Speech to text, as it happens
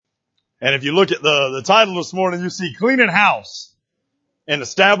And if you look at the title this morning, you see cleaning house and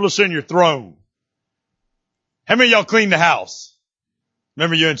establishing your throne. How many of y'all clean the house?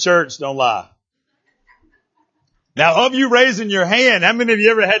 Remember you in church? Don't lie. Now, of you raising your hand, how many of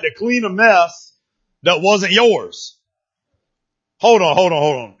you ever had to clean a mess that wasn't yours? Hold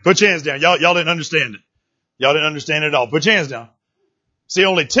on. Put your hands down. Y'all didn't understand it. Y'all didn't understand it at all. Put your hands down. See,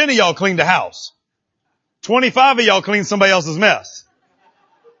 only 10 of y'all cleaned the house. 25 of y'all cleaned somebody else's mess.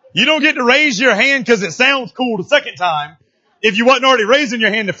 You don't get to raise your hand because it sounds cool the second time if you wasn't already raising your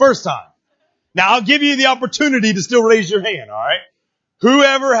hand the first time. Now, I'll give you the opportunity to still raise your hand, all right?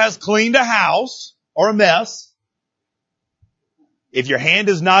 Whoever has cleaned a house or a mess, if your hand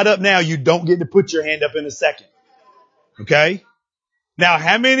is not up now, you don't get to put your hand up in a second. Okay? Now,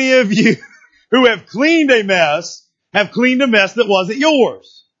 how many of you who have cleaned a mess have cleaned a mess that wasn't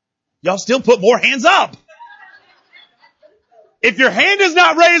yours? Y'all still put more hands up. If your hand is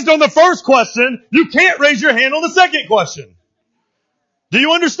not raised on the first question, you can't raise your hand on the second question. Do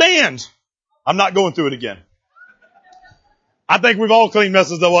you understand? I'm not going through it again. I think we've all cleaned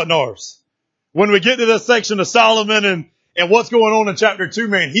messes that wasn't ours. When we get to this section of Solomon and what's going on in chapter 2,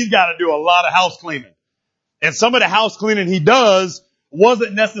 man, he's got to do a lot of house cleaning. And some of the house cleaning he does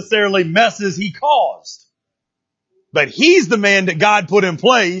wasn't necessarily messes he caused. But he's the man that God put in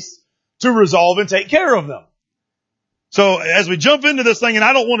place to resolve and take care of them. So as we jump into this thing, and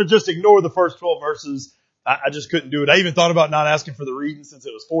I don't want to just ignore the first 12 verses, I just couldn't do it. I even thought about not asking for the reading since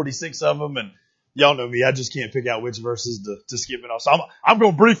it was 46 of them, and y'all know me, I just can't pick out which verses to skip it off. So I'm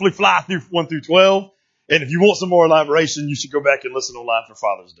going to briefly fly through 1 through 12, and if you want some more elaboration, you should go back and listen online for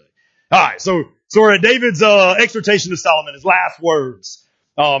Father's Day. Alright, so we're at David's exhortation to Solomon, his last words.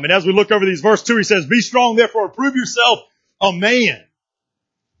 And as we look over these, verse 2, he says, "Be strong, therefore, and prove yourself a man."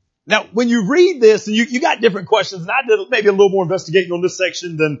 Now, when you read this, and you got different questions, and I did maybe a little more investigating on this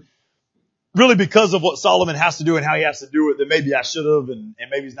section than really because of what Solomon has to do and how he has to do it than maybe I should have, and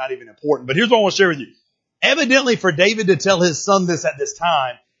maybe it's not even important. But here's what I want to share with you. Evidently, for David to tell his son this at this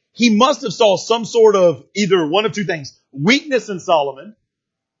time, he must have saw some sort of either one of two things. Weakness in Solomon.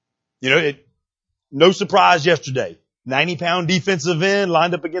 No surprise yesterday. 90-pound defensive end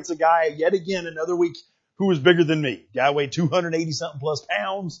lined up against a guy yet again another week who was bigger than me. Guy weighed 280-something plus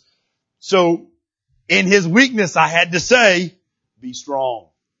pounds. So in his weakness, I had to say, be strong.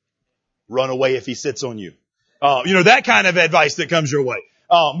 Run away if he sits on you. That kind of advice that comes your way.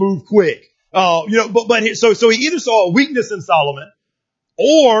 Move quick. So he either saw a weakness in Solomon,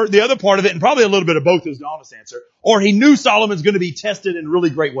 or the other part of it, and probably a little bit of both is the honest answer, or he knew Solomon's going to be tested in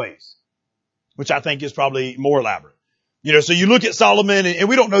really great ways, which I think is probably more elaborate. So you look at Solomon, and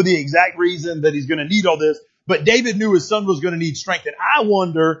we don't know the exact reason that he's going to need all this, but David knew his son was going to need strength. And I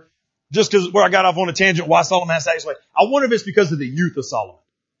wonder, just because where I got off on a tangent, why Solomon has to act this way, I wonder if it's because of the youth of Solomon.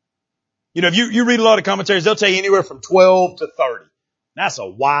 If you read a lot of commentaries, they'll tell you anywhere from 12 to 30. That's a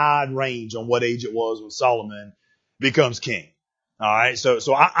wide range on what age it was when Solomon becomes king. All right. So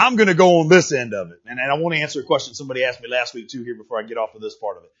I'm going to go on this end of it. And I want to answer a question somebody asked me last week too here before I get off of this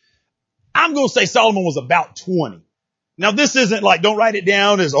part of it. I'm going to say Solomon was about 20. Now this isn't like, don't write it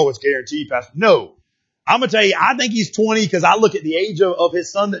down as, it's guaranteed, Pastor. No. I'm going to tell you, I think he's 20 because I look at the age of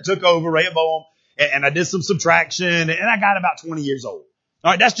his son that took over, Rehoboam, and I did some subtraction, and I got about 20 years old.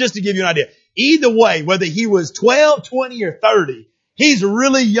 All right. That's just to give you an idea. Either way, whether he was 12, 20, or 30, he's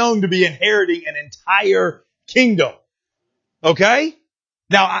really young to be inheriting an entire kingdom. Okay?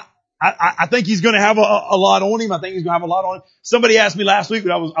 Now, I think he's going to have a lot on him. I think he's going to have a lot on him. Somebody asked me last week,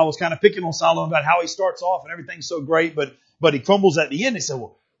 but I was kind of picking on Solomon about how he starts off and everything's so great, but he crumbles at the end. They said,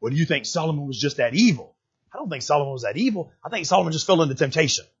 well, do you think Solomon was just that evil? I don't think Solomon was that evil. I think Solomon just fell into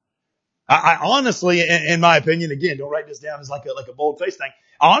temptation. I honestly, in my opinion, again, don't write this down as like a bold-faced thing.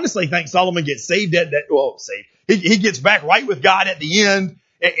 I honestly think Solomon gets saved saved. He gets back right with God at the end,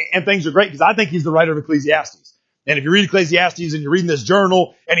 and things are great because I think he's the writer of Ecclesiastes. And if you read Ecclesiastes and you're reading this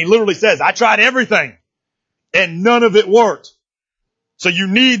journal, and he literally says, I tried everything and none of it worked. So you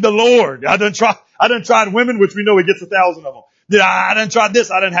need the Lord. I done tried women, which we know he gets 1,000 of them. I done tried this.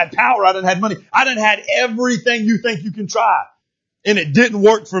 I done had power. I done had money. I done had everything you think you can try. And it didn't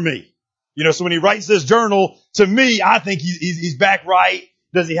work for me. So when he writes this journal, to me, I think he's back right.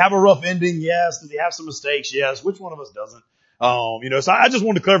 Does he have a rough ending? Yes. Does he have some mistakes? Yes. Which one of us doesn't? So I just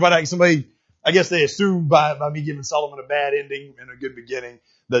wanted to clarify that. Somebody, I guess they assumed by me giving Solomon a bad ending and a good beginning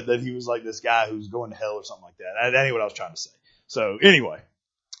that he was like this guy who's going to hell or something like that. That ain't what I was trying to say. So anyway,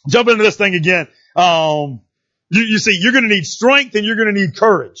 jump into this thing again. You see, you're going to need strength and you're going to need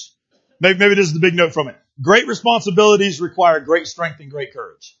courage. Maybe this is the big note from it. Great responsibilities require great strength and great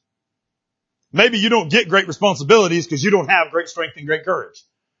courage. Maybe you don't get great responsibilities because you don't have great strength and great courage.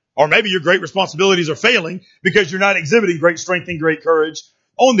 Or maybe your great responsibilities are failing because you're not exhibiting great strength and great courage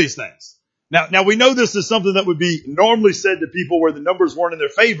on these things. Now we know this is something that would be normally said to people where the numbers weren't in their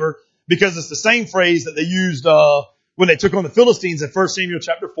favor, because it's the same phrase that they used when they took on the Philistines in 1 Samuel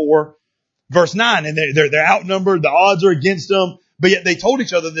chapter 4, verse 9. And they're outnumbered, the odds are against them, but yet they told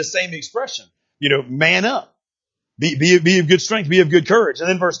each other this same expression. Man up. Be of good strength, be of good courage. And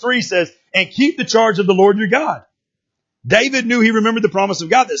then verse 3 says, and keep the charge of the Lord your God. David knew, he remembered the promise of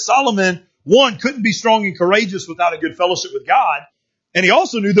God, that Solomon, one, couldn't be strong and courageous without a good fellowship with God. And he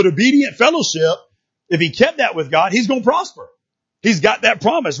also knew that obedient fellowship, if he kept that with God, he's going to prosper. He's got that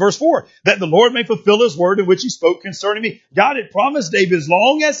promise. Verse 4, that the Lord may fulfill his word in which he spoke concerning me. God had promised David, as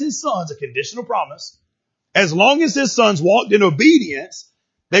long as his sons, a conditional promise, as long as his sons walked in obedience,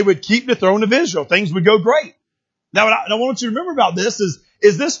 they would keep the throne of Israel. Things would go great. Now, what I want you to remember about this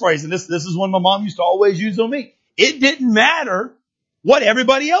is this phrase, and this is one my mom used to always use on me. It didn't matter what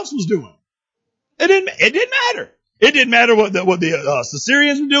everybody else was doing. It didn't matter. It didn't matter what the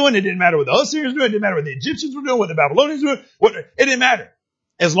Assyrians were doing. It didn't matter what the Assyrians were doing. It didn't matter what the Egyptians were doing, what the Babylonians were doing. It didn't matter.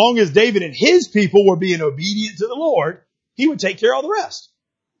 As long as David and his people were being obedient to the Lord, he would take care of all the rest.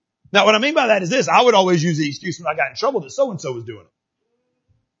 Now, what I mean by that is this. I would always use the excuse when I got in trouble that so-and-so was doing it.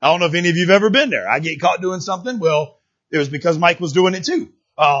 I don't know if any of you have ever been there. I get caught doing something. Well, it was because Mike was doing it too.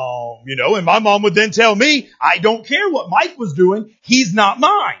 And my mom would then tell me, I don't care what Mike was doing. He's not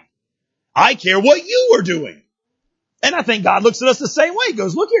mine. I care what you were doing. And I think God looks at us the same way. He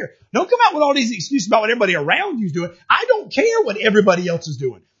goes, look here, don't come out with all these excuses about what everybody around you is doing. I don't care what everybody else is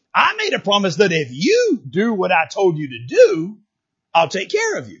doing. I made a promise that if you do what I told you to do, I'll take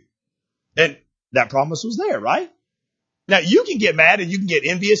care of you. And that promise was there, right? Now you can get mad and you can get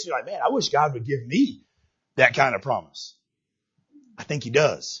envious. You're like, man, I wish God would give me that kind of promise. I think he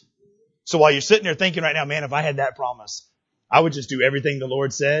does. So while you're sitting there thinking right now, man, if I had that promise, I would just do everything the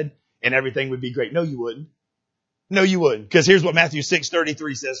Lord said and everything would be great. No, you wouldn't. No, you wouldn't. Because here's what Matthew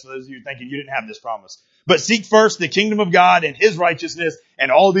 6:33 says for those of you thinking you didn't have this promise. But seek first the kingdom of God and his righteousness,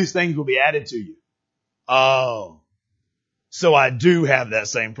 and all these things will be added to you. Oh, so I do have that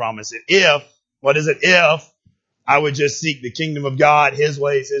same promise. If I would just seek the kingdom of God, his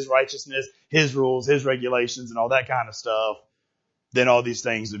ways, his righteousness, his rules, his regulations, and all that kind of stuff, then all these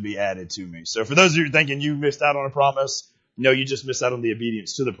things would be added to me. So for those of you thinking you missed out on a promise, no, you just missed out on the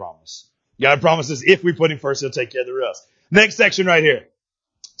obedience to the promise. God promises if we put him first, he'll take care of the rest. Next section right here.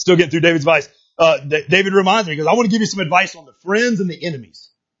 Still getting through David's advice. David reminds me, because I want to give you some advice on the friends and the enemies.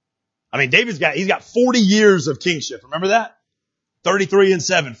 I mean, he's got 40 years of kingship. Remember that? 33 and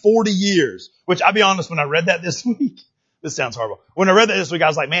 7, 40 years. Which I'll be honest, when I read that this week, this sounds horrible. When I read that this week, I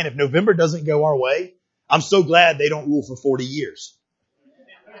was like, man, if November doesn't go our way, I'm so glad they don't rule for 40 years.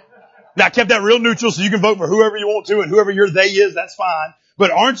 Now I kept that real neutral so you can vote for whoever you want to, and whoever your they is, that's fine. But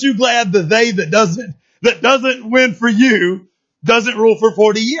aren't you glad the they that doesn't win for you doesn't rule for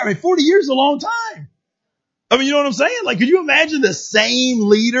 40 years? I mean, 40 years is a long time. I mean, you know what I'm saying? Like, could you imagine the same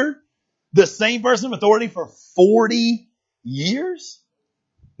leader, the same person of authority for 40 years?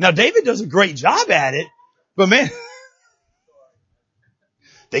 Now, David does a great job at it, but man,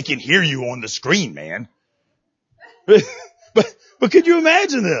 they can hear you on the screen, man. But could you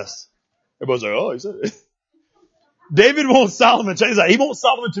imagine this? Everybody's like, oh, he said it. David wants Solomon, check this out. He wants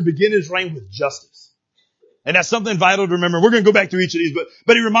Solomon to begin his reign with justice. And that's something vital to remember. We're going to go back through each of these,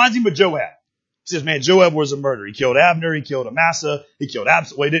 but he reminds him of Joab. He says, man, Joab was a murderer. He killed Abner. He killed Amasa. He killed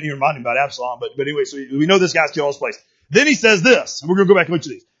Absalom. Well, he didn't even remind him about Absalom, but anyway, so we know this guy's killed all his place. Then he says this, and we're going to go back to each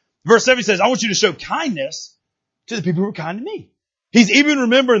of these. Verse 7 says, I want you to show kindness to the people who were kind to me. He's even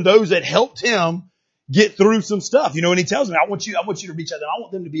remembering those that helped him get through some stuff. And he tells me, I want you to reach out there. I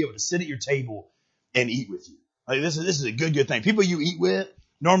want them to be able to sit at your table and eat with you. Like, this is a good thing. People you eat with,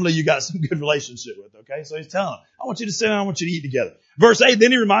 normally you got some good relationship with, okay? So he's telling them, I want you to sit down, I want you to eat together. Verse 8,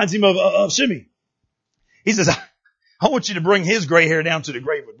 then he reminds him of Shimei. He says, I want you to bring his gray hair down to the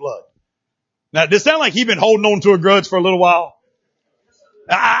grave with blood. Now, does it sound like he's been holding on to a grudge for a little while?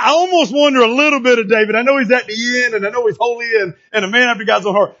 I almost wonder a little bit of David. I know he's at the end, and I know he's holy and a man after God's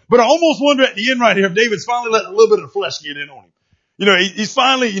own heart. But I almost wonder at the end right here if David's finally letting a little bit of flesh get in on him. He's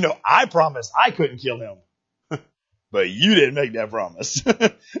finally, I promised I couldn't kill him. But you didn't make that promise. You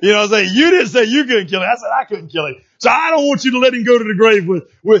know what I'm saying? You didn't say you couldn't kill him. I said I couldn't kill him. So I don't want you to let him go to the grave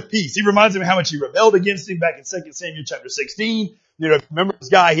with peace. He reminds him how much he rebelled against him back in 2 Samuel chapter 16. Remember this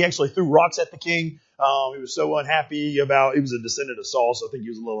guy, he actually threw rocks at the king. He was so unhappy he was a descendant of Saul, so I think he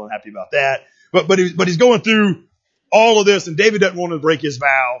was a little unhappy about that. But he's going through all of this, and David doesn't want to break his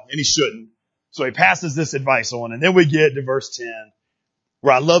vow, and he shouldn't. So he passes this advice on, and then we get to verse 10,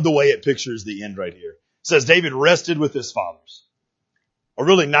 where I love the way it pictures the end right here. It says David rested with his fathers. a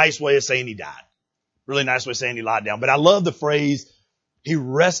really nice way of saying he died. Really nice way of saying he lied down. But I love the phrase, he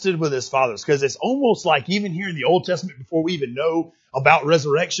rested with his fathers, because it's almost like even here in the Old Testament, before we even know about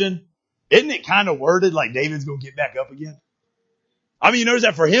resurrection, isn't it kind of worded like David's going to get back up again? I mean, you notice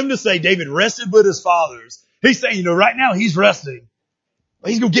that for him to say David rested with his fathers, he's saying, right now he's resting,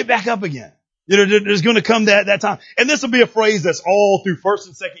 but he's going to get back up again. There's going to come that time. And this will be a phrase that's all through 1st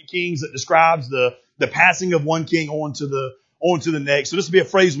and 2nd Kings that describes the passing of one king on to the next. So this will be a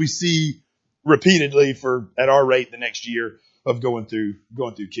phrase we see repeatedly at our rate the next year of going through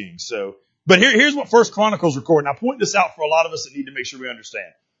Kings. So, but here's what 1 Chronicles record. And I point this out for a lot of us that need to make sure we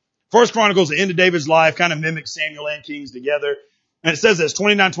understand. 1 Chronicles, the end of David's life, kind of mimics Samuel and Kings together. And it says this,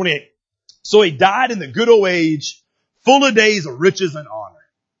 29:28. So he died in the good old age, full of days of riches and honor.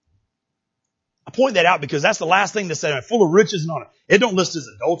 I point that out because that's the last thing that said, full of riches and honor. It don't list his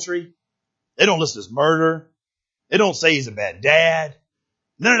adultery. It don't list his murder. It don't say he's a bad dad.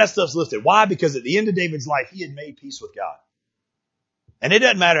 None of that stuff's listed. Why? Because at the end of David's life, he had made peace with God. And it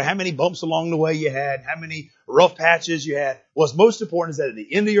doesn't matter how many bumps along the way you had, how many rough patches you had. What's most important is that at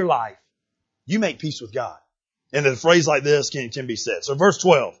the end of your life, you make peace with God. And a phrase like this can be said. So verse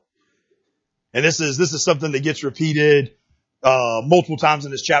 12. And this is something that gets repeated multiple times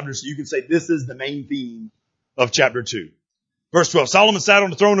in this chapter. So you can say this is the main theme of chapter 2. Verse 12. Solomon sat on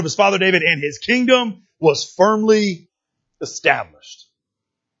the throne of his father David, and his kingdom was firmly established.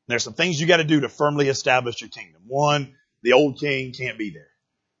 There's some things you got to do to firmly establish your kingdom. One, the old king can't be there.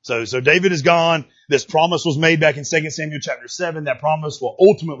 So David is gone. This promise was made back in 2 Samuel chapter 7. That promise will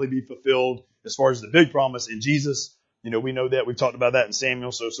ultimately be fulfilled as far as the big promise in Jesus. We know that. We've talked about that in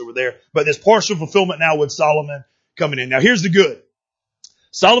Samuel, so we're there. But this partial fulfillment now with Solomon coming in. Now here's the good.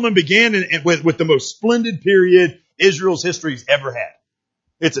 Solomon began with the most splendid period Israel's history's ever had.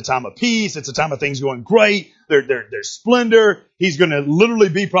 It's a time of peace. It's a time of things going great. There's splendor. He's going to literally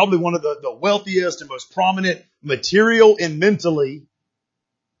be probably one of the wealthiest and most prominent material and mentally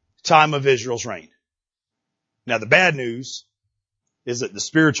time of Israel's reign. Now, the bad news is that the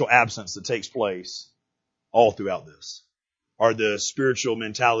spiritual absence that takes place all throughout this, or the spiritual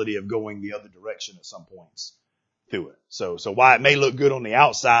mentality of going the other direction at some points through it. So while it may look good on the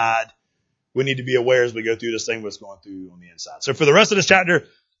outside, we need to be aware as we go through this thing what's going through on the inside. So for the rest of this chapter,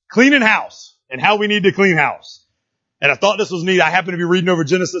 cleaning house and how we need to clean house. And I thought this was neat. I happen to be reading over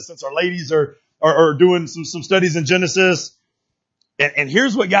Genesis since our ladies are doing some studies in Genesis. And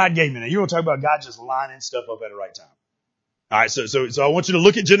here's what God gave me. Now, you want to talk about God just lining stuff up at the right time. All right. So I want you to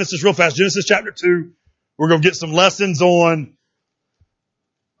look at Genesis real fast. Genesis chapter 2. We're going to get some lessons on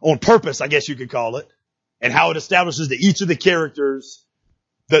purpose, I guess you could call it, and how it establishes that each of the characters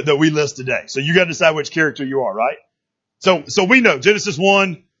that we list today. So you got to decide which character you are, right? So we know Genesis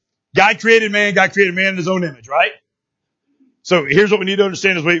 1, God created man in his own image, right? So here's what we need to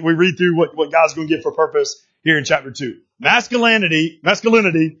understand as we read through what God's going to give for purpose here in chapter 2.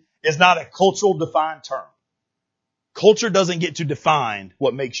 Masculinity is not a cultural defined term. Culture doesn't get to define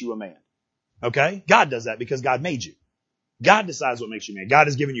what makes you a man. Okay? God does that because God made you. God decides what makes you man. God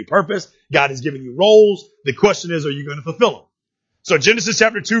has given you purpose. God has given you roles. The question is, are you going to fulfill them? So Genesis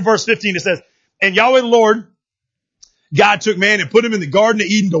chapter 2 verse 15, it says, and Yahweh the Lord, God took man and put him in the Garden of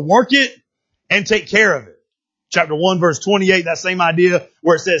Eden to work it and take care of it. Chapter 1 verse 28, that same idea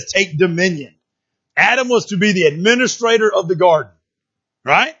where it says take dominion. Adam was to be the administrator of the garden.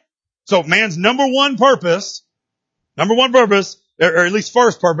 Right? So man's number one purpose, or at least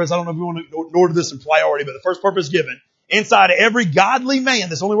first purpose, I don't know if you want to order this in priority, but the first purpose given, inside of every godly man,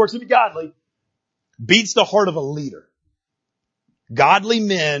 this only works if you're godly, beats the heart of a leader. Godly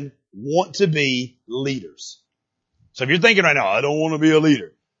men want to be leaders. So if you're thinking right now, I don't want to be a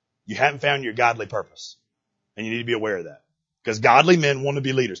leader, you haven't found your godly purpose. And you need to be aware of that. Because godly men want to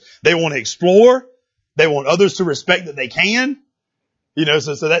be leaders. They want to explore. They want others to respect that they can.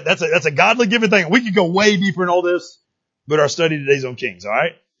 So that's a godly given thing. We could go way deeper in all this, but our study today is on Kings, all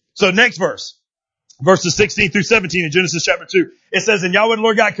right? So next verse. Verses 16 through 17 in Genesis chapter 2. It says, and Yahweh the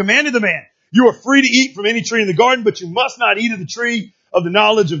Lord God commanded the man, you are free to eat from any tree in the garden, but you must not eat of the tree of the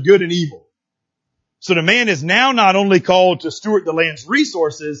knowledge of good and evil. So the man is now not only called to steward the land's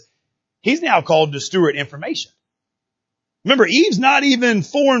resources, he's now called to steward information. Remember, Eve's not even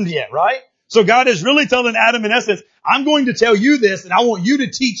formed yet, right? So God is really telling Adam in essence, I'm going to tell you this and I want you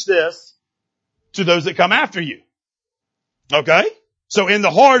to teach this to those that come after you. Okay? So in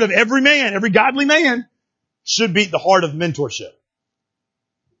the heart of every man, every godly man should beat the heart of mentorship.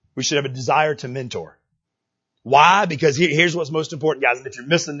 We should have a desire to mentor. Why? Because here's what's most important, guys. And if you're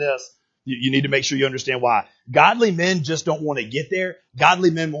missing this, you need to make sure you understand why. Godly men just don't want to get there.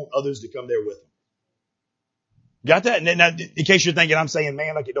 Godly men want others to come there with them. Got that? Now, in case you're thinking I'm saying,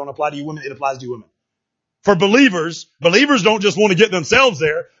 man, like it don't apply to you women, it applies to you women. For believers don't just want to get themselves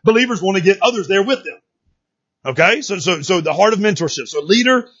there. Believers want to get others there with them. Okay? So the heart of mentorship. So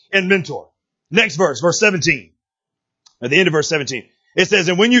leader and mentor. Next verse 17. At the end of verse 17. It says,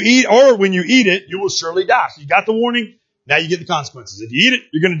 and when you eat it, you will surely die. So you got the warning. Now you get the consequences. If you eat it,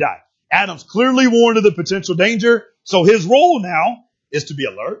 you're going to die. Adam's clearly warned of the potential danger. So his role now is to be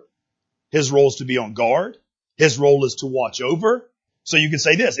alert. His role is to be on guard. His role is to watch over. So you can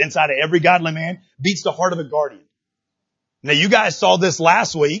say this, inside of every godly man beats the heart of a guardian. Now you guys saw this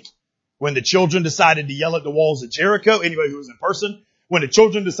last week when the children decided to yell at the walls of Jericho. Anybody who was in person, when the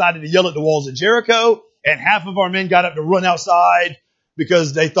children decided to yell at the walls of Jericho, and half of our men got up to run outside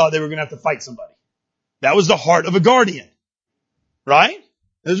because they thought they were going to have to fight somebody. That was the heart of a guardian. Right?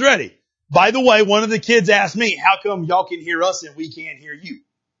 It was ready. By the way, one of the kids asked me, how come y'all can hear us and we can't hear you?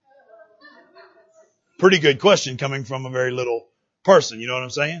 Pretty good question coming from a very little person. You know what I'm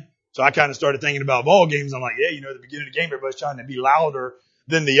saying? So I kind of started thinking about ball games. I'm like, yeah, at the beginning of the game, everybody's trying to be louder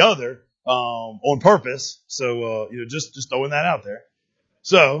than the other, on purpose. So, just throwing that out there.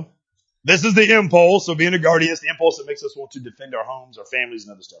 So this is the impulse. So being a guardian is the impulse that makes us want to defend our homes, our families,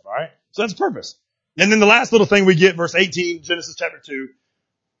 and other stuff. All right. So that's purpose. And then the last little thing we get, verse 18, Genesis chapter 2.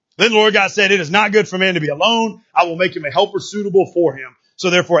 Then the Lord God said, it is not good for man to be alone. I will make him a helper suitable for him. So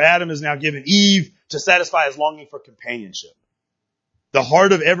therefore Adam is now given Eve to satisfy his longing for companionship. The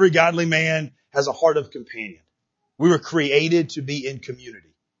heart of every godly man has a heart of companion. We were created to be in community.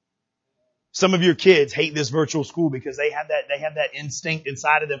 Some of your kids hate this virtual school because they have that instinct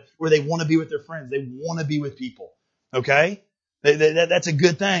inside of them where they want to be with their friends. They want to be with people. Okay? That's a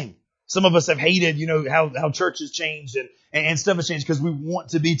good thing. Some of us have hated, how church has changed and stuff has changed because we want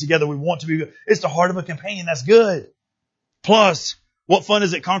to be together. We want to be, it's the heart of a companion. That's good. Plus, what fun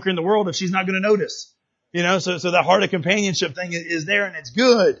is it conquering the world if she's not going to notice? So the heart of companionship thing is there and it's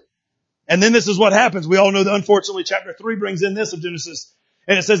good. And then this is what happens. We all know that unfortunately chapter 3 brings in this of Genesis.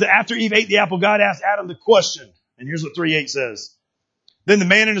 And it says that after Eve ate the apple, God asked Adam the question. And here's what 3:8 says. Then the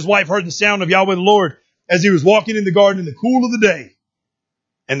man and his wife heard the sound of Yahweh the Lord as he was walking in the garden in the cool of the day.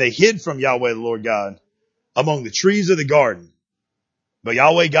 And they hid from Yahweh the Lord God among the trees of the garden. But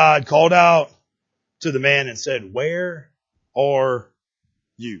Yahweh God called out to the man and said, where are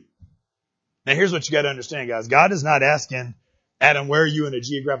you? Now here's what you got to understand, guys. God is not asking Adam, where are you in a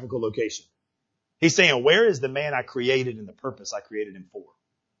geographical location? He's saying, where is the man I created and the purpose I created him for?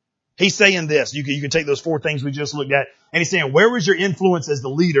 He's saying this. You can take those 4 things we just looked at. And he's saying, where was your influence as the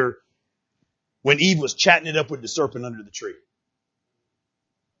leader when Eve was chatting it up with the serpent under the tree?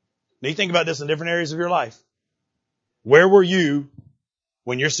 Now you think about this in different areas of your life. Where were you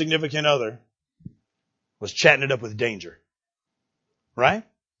when your significant other was chatting it up with danger? Right?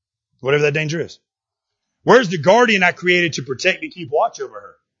 Whatever that danger is. Where's the guardian I created to protect and keep watch over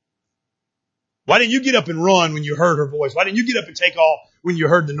her? Why didn't you get up and run when you heard her voice? Why didn't you get up and take off when you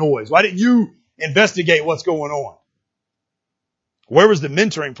heard the noise? Why didn't you investigate what's going on? Where was the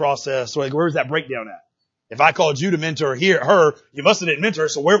mentoring process? Where was that breakdown at? If I called you to mentor her, you must have didn't mentor her.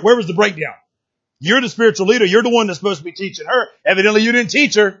 So where was the breakdown? You're the spiritual leader. You're the one that's supposed to be teaching her. Evidently you didn't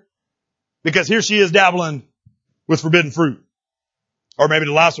teach her because here she is dabbling with forbidden fruit. Or maybe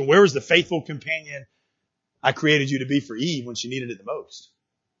the last one, where was the faithful companion I created you to be for Eve when she needed it the most?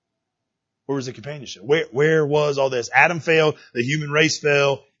 Where was the companionship? Where was all this? Adam failed, the human race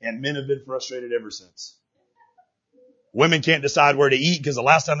fell, and men have been frustrated ever since. Women can't decide where to eat because the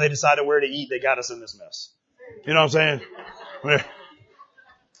last time they decided where to eat, they got us in this mess. You know what I'm saying?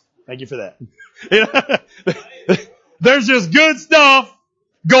 Thank you for that. There's just good stuff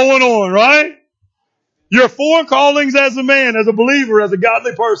going on, right? Your 4 callings as a man, as a believer, as a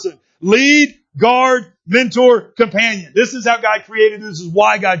godly person. Lead, guard, mentor, companion. This is how God created you. This is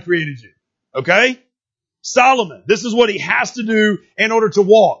why God created you. Okay? Solomon. This is what he has to do in order to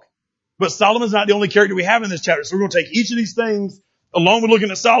walk. But Solomon's not the only character we have in this chapter. So we're going to take each of these things along with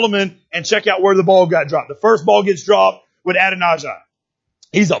looking at Solomon and check out where the ball got dropped. The first ball gets dropped with Adonijah.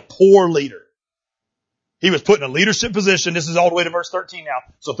 He's a poor leader. He was put in a leadership position. This is all the way to verse 13 now.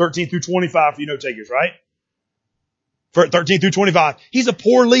 So 13 through 25 for you note takers, right? For 13 through 25. He's a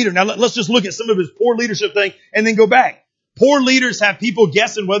poor leader. Now let's just look at some of his poor leadership thing and then go back. Poor leaders have people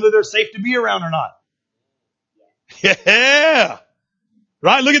guessing whether they're safe to be around or not. Yeah.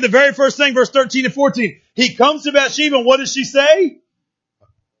 Right? Look at the very first thing, verse 13 and 14. He comes to Bathsheba and what does she say?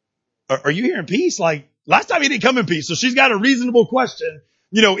 Are you here in peace? Like last time he didn't come in peace. So she's got a reasonable question,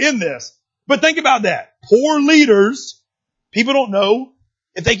 in this. But think about that. Poor leaders, people don't know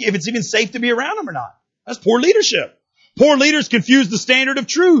if it's even safe to be around them or not. That's poor leadership. Poor leaders confuse the standard of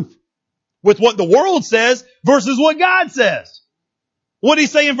truth. with what the world says versus what God says. What did he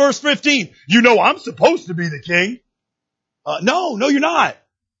say in verse 15? You know I'm supposed to be the king. No, you're not.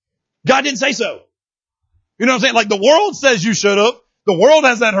 God didn't say so. You know what I'm saying? Like the world says you should have. The world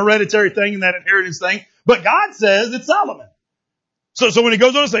has that hereditary thing and that inheritance thing. But God says it's Solomon. So when he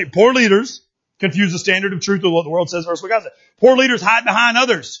goes on to say, poor leaders confuse the standard of truth with what the world says versus what God says. Poor leaders hide behind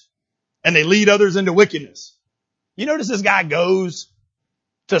others and they lead others into wickedness. You notice this guy goes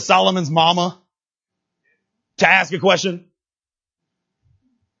to Solomon's mama to ask a question.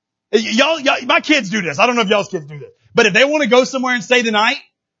 Y'all, my kids do this. I don't know if y'all's kids do this. But if they want to go somewhere and stay the night,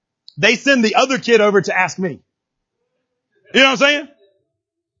 they send the other kid over to ask me. You know what I'm saying?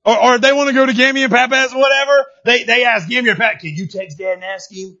 Or if they want to go to Gammy and Papa's or whatever, they ask Gammy or Pat, can you text Dad and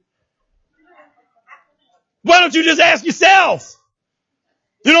ask him? Why don't you just ask yourself?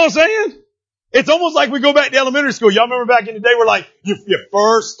 You know what I'm saying? It's almost like we go back to elementary school. Y'all remember back in the day where like you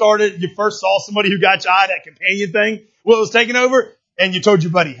first saw somebody who got you that companion thing, what was taking over, and you told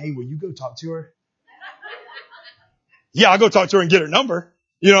your buddy, hey, will you go talk to her? Yeah, I'll go talk to her and get her number.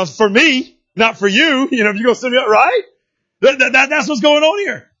 You know, for me, not for you. You know, if you go send me up, right? That's what's going on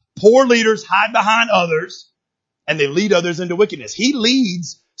here. Poor leaders hide behind others and they lead others into wickedness. He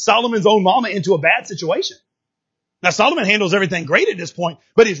leads Solomon's own mama into a bad situation. Now Solomon handles everything great at this point,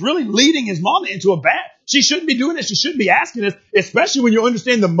 but he's really leading his mama into a bad. She shouldn't be doing this. She shouldn't be asking this, especially when you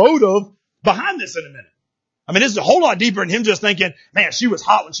understand the motive behind this in a minute. I mean, this is a whole lot deeper than him just thinking, man, she was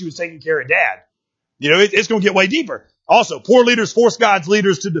hot when she was taking care of Dad. You know, it's going to get way deeper. Also, poor leaders force God's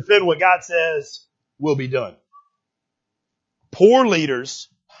leaders to defend what God says will be done. Poor leaders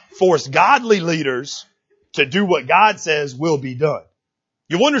force godly leaders to do what God says will be done.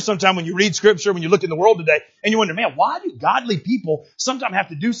 You wonder sometimes when you read scripture, when you look in the world today, and you wonder, man, why do godly people sometimes have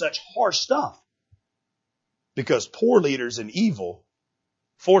to do such harsh stuff? Because poor leaders and evil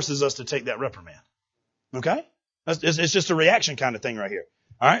forces us to take that reprimand. Okay? It's just a reaction kind of thing right here.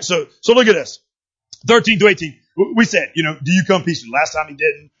 All right? So look at this. 13 to 18. We said, you know, do you come peacefully? Last time he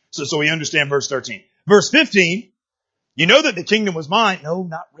didn't. So we understand verse 13. Verse 15. You know that the kingdom was mine. No,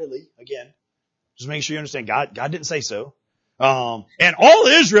 not really. Again, just making sure you understand. God didn't say so. And all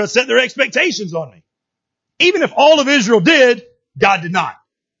Israel set their expectations on me. Even if all of Israel did, God did not.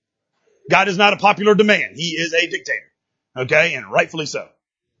 God is not a popular demand. He is a dictator. Okay. And rightfully so.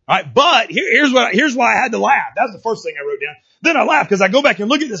 All right. But here's why I had to laugh. That's the first thing I wrote down. Then I laughed because I go back and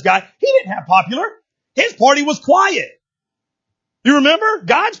look at this guy. He didn't have popular. His party was quiet. You remember?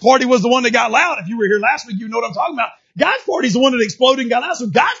 God's party was the one that got loud. If you were here last week, you know what I'm talking about. God's party is the one that exploded and got loud. So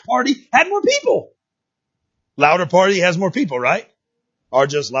God's party had more people. Louder party has more people, right? Or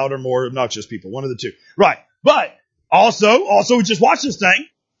just louder, more obnoxious people. One of the two. Right. But also just watch this thing.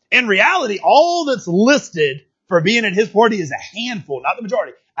 In reality, all that's listed for being at his party is a handful, not the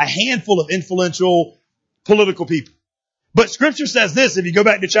majority, a handful of influential political people. But scripture says this, if you go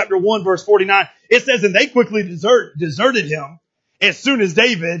back to chapter 1, verse 49, it says, and they quickly deserted him as soon as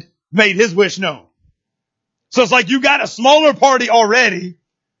David made his wish known. So it's like you got a smaller party already,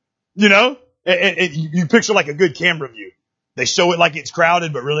 you know, and you picture like a good camera view. They show it like it's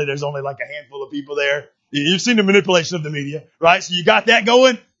crowded, but really there's only like a handful of people there. You've seen the manipulation of the media, right? So you got that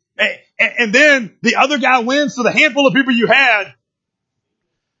going. And then the other guy wins. So the handful of people you had,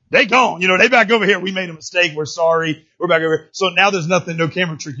 they gone. You know, they back over here. We made a mistake. We're sorry. We're back over here. So now there's nothing, no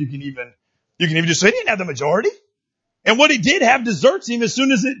camera trick you can even do. So he didn't have the majority. And what he did have deserts him as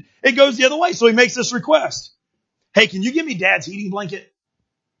soon as it goes the other way. So he makes this request. Hey, can you give me Dad's heating blanket?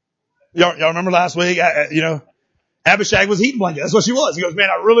 Y'all remember last week? Abishag was a heating blanket. That's what she was. He goes, man,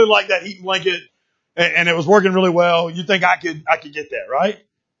 I really like that heating blanket. And it was working really well. You think I could get that, right?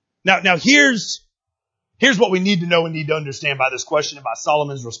 Now here's what we need to know and need to understand by this question and by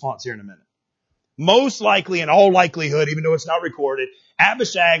Solomon's response here in a minute. Most likely, in all likelihood, even though it's not recorded,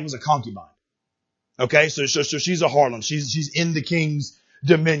 Abishag was a concubine. Okay, so she's a harlot. She's in the king's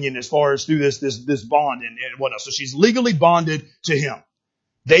dominion as far as through this bond and whatnot. So she's legally bonded to him.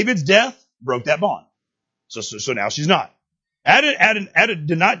 David's death broke that bond. So now she's not. Number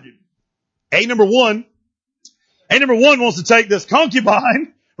one wants to take this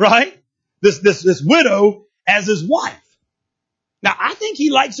concubine, right? This widow as his wife. Now, I think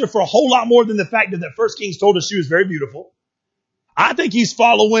he likes her for a whole lot more than the fact that 1 Kings told us she was very beautiful. I think he's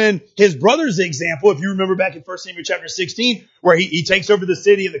following his brother's example. If you remember back in 1 Samuel chapter 16, where he takes over the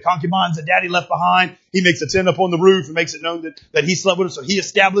city and the concubines that daddy left behind. He makes a tent up on the roof and makes it known that he slept with her. So he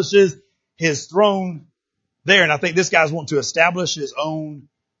establishes his throne there. And I think this guy's wanting to establish his own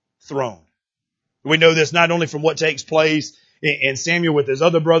throne. We know this not only from what takes place in Samuel with his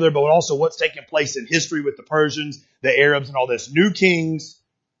other brother, but also what's taking place in history with the Persians, the Arabs, and all this. New kings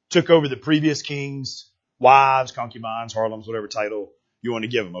took over the previous king's wives, concubines, harlems, whatever title you want to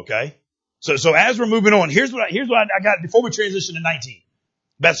give them, okay? So as we're moving on, here's what I got before we transition to 19.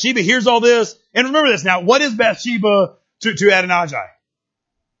 Bathsheba hears all this. And remember this now. What is Bathsheba to Adonijah?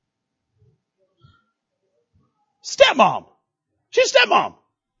 Stepmom. She's stepmom.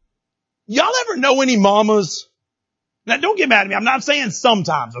 Y'all ever know any mamas? Now don't get mad at me. I'm not saying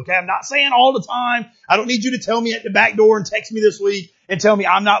sometimes, okay? I'm not saying all the time. I don't need you to tell me at the back door and text me this week and tell me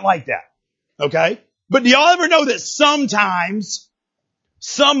I'm not like that. Okay? But do y'all ever know that sometimes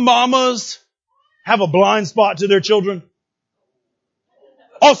some mamas have a blind spot to their children?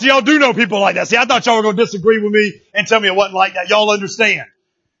 Oh, so y'all do know people like that. See, I thought y'all were going to disagree with me and tell me it wasn't like that. Y'all understand.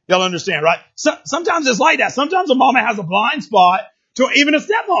 Y'all understand, right? Sometimes it's like that. Sometimes a mama has a blind spot to even a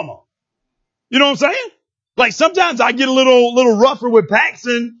stepmama. You know what I'm saying? Like sometimes I get a little rougher with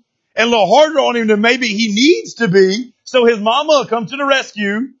Paxton and a little harder on him than maybe he needs to be. So his mama will come to the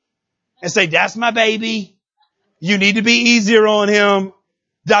rescue and say, that's my baby. You need to be easier on him.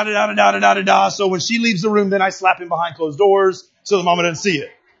 Da da da da da da da da. So when she leaves the room, then I slap him behind closed doors so the mama doesn't see it.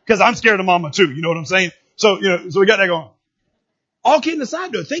 Because I'm scared of mama too. You know what I'm saying? So, so we got that going. All kidding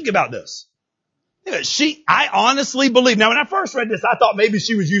aside though, think about this. I honestly believe, now when I first read this, I thought maybe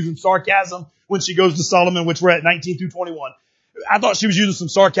she was using sarcasm when she goes to Solomon, which we're at 19 through 21. I thought she was using some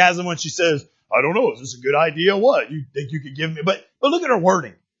sarcasm when she says, I don't know, is this a good idea? What? You think you could give me? But look at her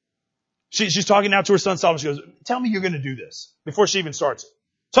wording. She's talking now to her son Solomon. She goes, tell me you're going to do this before she even starts it.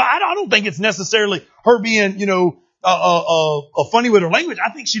 So I don't think it's necessarily her being, funny with her language. I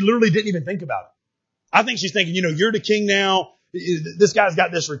think she literally didn't even think about it. I think she's thinking, you're the king now. This guy's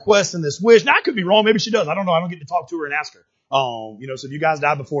got this request and this wish. Now I could be wrong. Maybe she does. I don't know. I don't get to talk to her and ask her. So if you guys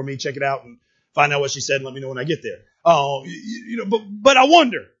die before me, check it out and find out what she said and let me know when I get there. But I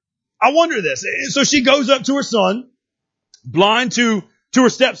wonder this. So she goes up to her son, blind to her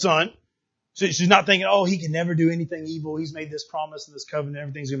stepson. She's not thinking, he can never do anything evil. He's made this promise and this covenant.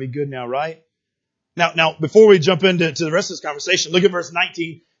 Everything's going to be good now, right? Now, before we jump into the rest of this conversation, look at verse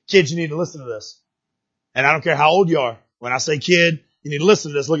 19. Kids, you need to listen to this. And I don't care how old you are. When I say kid, you need to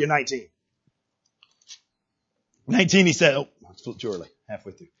listen to this. Look at 19. 19, he said, it's too early,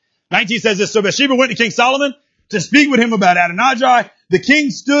 halfway through. 19 says this, so Bathsheba went to King Solomon to speak with him about Adonijah. The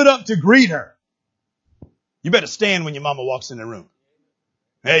king stood up to greet her. You better stand when your mama walks in the room.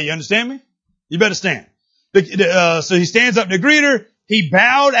 Hey, you understand me? You better stand. So he stands up to greet her. He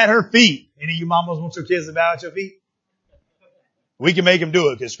bowed at her feet. Any of you mamas want your kids to bow at your feet? We can make them do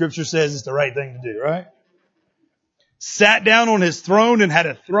it because scripture says it's the right thing to do, right? Sat down on his throne and had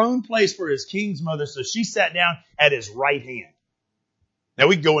a throne place for his king's mother. So she sat down at his right hand. Now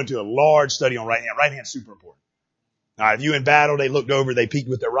we can go into a large study on right hand. Right hand's super important. All right, if you in battle, they looked over, they peeked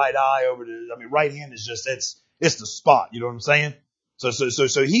with their right eye over right hand is just, it's the spot. You know what I'm saying? So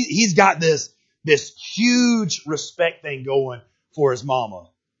he's got this huge respect thing going for his mama.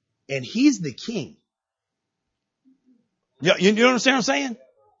 And he's the king. You understand what I'm saying?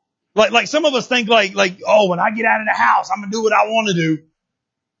 Like some of us think like, when I get out of the house, I'm going to do what I want to do.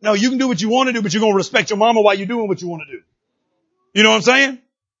 No, you can do what you want to do, but you're going to respect your mama while you're doing what you want to do. You know what I'm saying?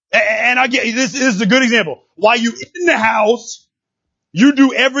 And I get, this is a good example. While you in the house, you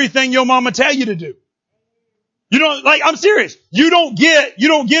do everything your mama tell you to do. I'm serious. You don't get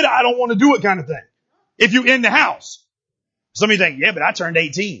I don't want to do it kind of thing. If you in the house. Some of you think, yeah, but I turned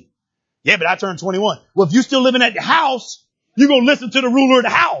 18. Yeah, but I turned 21. Well, if you're still living at the house, you're going to listen to the ruler of the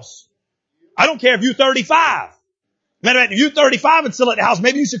house. I don't care if you're 35. Matter of fact, if you're 35 and still at the house,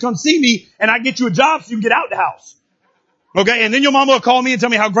 maybe you should come see me and I get you a job so you can get out the house. Okay. And then your mama will call me and tell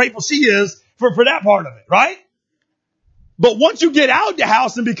me how grateful she is for that part of it. Right. But once you get out the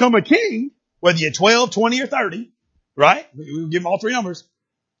house and become a king, whether you're 12, 20 or 30, right? We'll give them all three numbers.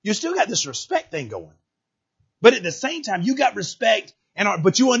 You still got this respect thing going. But at the same time, you got respect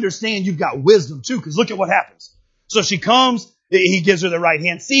but you understand you've got wisdom too, because look at what happens. So she comes, he gives her the right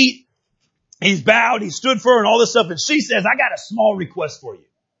hand seat. He's bowed, he stood for her and all this stuff. And she says, I got a small request for you.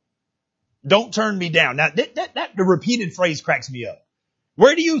 Don't turn me down. Now the repeated phrase cracks me up.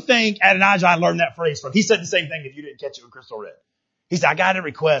 Where do you think Adonijah learned that phrase from? He said the same thing if you didn't catch it when Crystal read. He said, I got a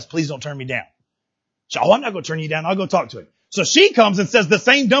request. Please don't turn me down. So, I'm not going to turn you down. I'll go talk to him. So she comes and says the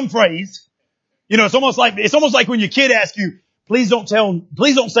same dumb phrase. It's almost like when your kid asks you, please don't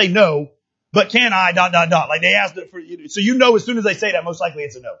say no, but can I, ... Like they asked it for you. So as soon as they say that, most likely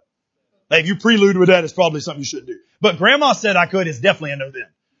it's a no. Like if you prelude with that, it's probably something you shouldn't do. But grandma said I could, it's definitely a no then.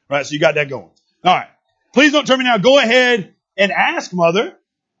 Right? So you got that going. All right. Please don't turn me down. Go ahead and ask mother.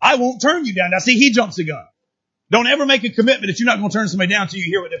 I won't turn you down. Now see, he jumps the gun. Don't ever make a commitment that you're not going to turn somebody down until you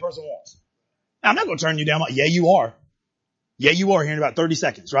hear what that person wants. Now, I'm not going to turn you down. Yeah, you are. Yeah, you are here in about 30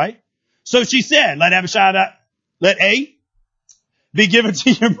 seconds, right? So she said, let A be given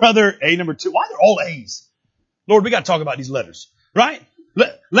to your brother, A number 2. Why are they all A's? Lord, we got to talk about these letters, right?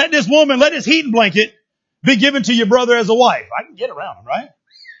 Let this heating blanket be given to your brother as a wife. I can get around him, right?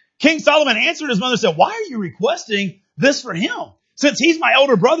 King Solomon answered his mother and said, why are you requesting this for him? Since he's my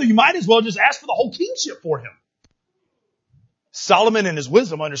elder brother, you might as well just ask for the whole kingship for him. Solomon in his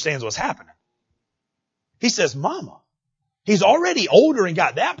wisdom understands what's happening. He says, Mama, he's already older and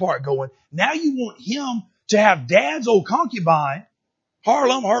got that part going. Now you want him to have dad's old concubine,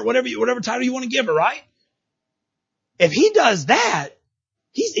 Harlem, whatever title you want to give her, right? If he does that,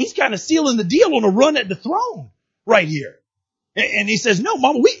 he's kind of sealing the deal on a run at the throne right here. And he says, no,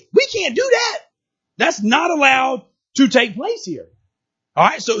 Mama, we can't do that. That's not allowed to take place here. All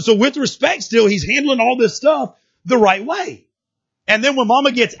right. So with respect still, he's handling all this stuff the right way. And then when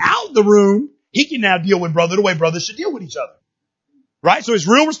Mama gets out the room, he can now deal with brother the way brothers should deal with each other. Right? So he's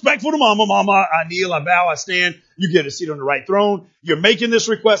real respectful to Mama. Mama, I kneel, I bow, I stand. You get a seat on the right throne. You're making this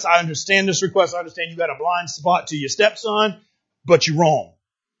request. I understand this request. I understand you got a blind spot to your stepson, but you're wrong.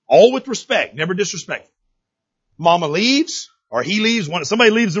 All with respect, never disrespectful. Mama leaves, or he leaves,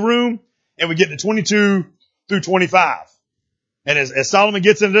 somebody leaves the room, and we get to 22 through 25. And as Solomon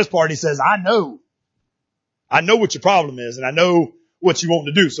gets into this part, he says, I know what your problem is, and I know what you want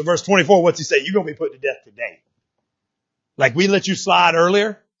to do. So verse 24, what's he say? You're going to be put to death today. Like we let you slide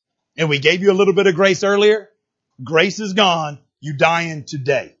earlier, and we gave you a little bit of grace earlier. Grace is gone. You dying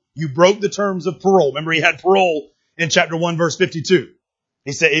today. You broke the terms of parole. Remember, he had parole in chapter 1, verse 52.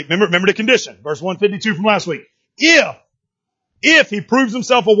 He said, remember the condition, verse 152 from last week. If he proves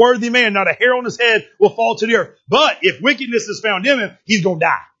himself a worthy man, not a hair on his head will fall to the earth. But if wickedness is found in him, he's going to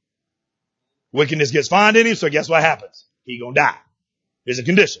die. Wickedness gets found in him, so guess what happens? He's going to die. There's a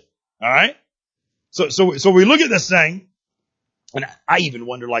condition. All right? So we look at this thing, and I even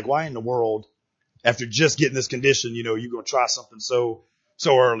wonder, like, why in the world, after just getting this condition, you're going to try something so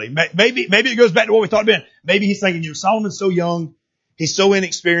early? Maybe it goes back to what we thought about. Maybe he's thinking, Solomon's so young. He's so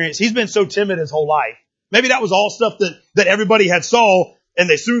inexperienced. He's been so timid his whole life. Maybe that was all stuff that everybody had saw, and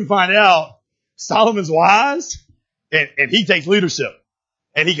they soon find out Solomon's wise, and he takes leadership,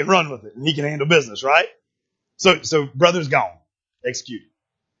 and he can run with it, and he can handle business, right? So brother's gone. Executed.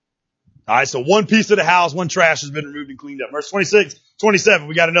 All right, so one piece of the house, one trash has been removed and cleaned up. Verse 26, 27,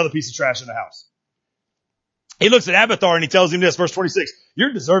 we got another piece of trash in the house. He looks at Abiathar and he tells him this, verse 26,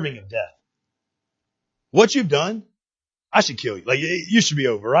 you're deserving of death. What you've done, I should kill you. Like, you should be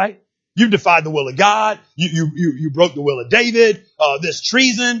over, right? You've defied the will of God. You broke the will of David. This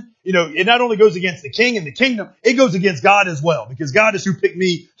treason, it not only goes against the king and the kingdom, it goes against God as well, because God is who picked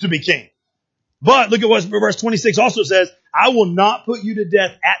me to be king. But look at what verse 26 also says. I will not put you to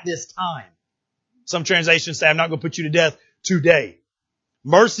death at this time. Some translations say I'm not going to put you to death today.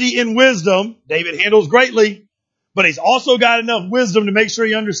 Mercy and wisdom, David handles greatly, but he's also got enough wisdom to make sure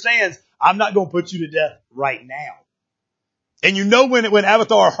he understands I'm not going to put you to death right now. And when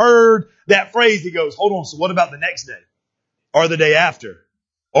Abiathar heard that phrase, he goes, hold on, so what about the next day? Or the day after?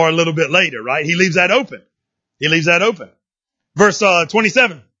 Or a little bit later, right? He leaves that open. Verse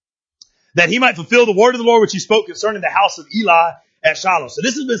 27. That he might fulfill the word of the Lord which he spoke concerning the house of Eli at Shiloh. So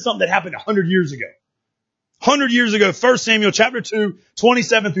this has been something that happened 100 years ago. 100 years ago, 1 Samuel chapter 2,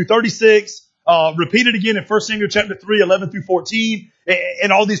 27 through 36, repeated again in 1 Samuel chapter 3, 11 through 14,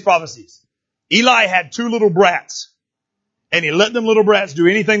 and all these prophecies. Eli had 2 little brats, and he let them little brats do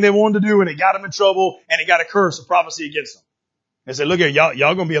anything they wanted to do, and it got them in trouble, and it got a curse, a prophecy against them. And said, look here, y'all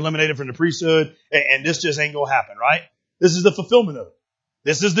going to be eliminated from the priesthood, and this just ain't going to happen, right? This is the fulfillment of it.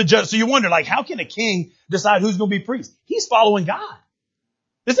 This is the judge. So you wonder, how can a king decide who's going to be priest? He's following God.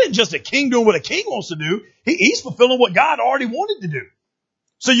 This isn't just a king doing what a king wants to do. He's fulfilling what God already wanted to do.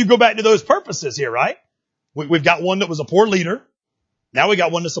 So you go back to those purposes here, right? We've got one that was a poor leader. Now we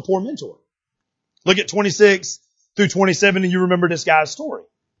got one that's a poor mentor. Look at 26 through 27 and you remember this guy's story.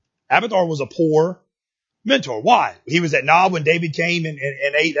 Abiathar was a poor mentor. Why? He was at Nob when David came and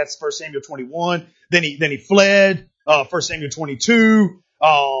ate. That's 1 Samuel 21. Then he fled. 1 Samuel 22.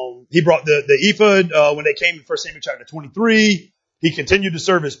 He brought the ephod when they came in 1 Samuel chapter 23. He continued to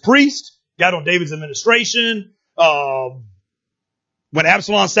serve as priest, got on David's administration. When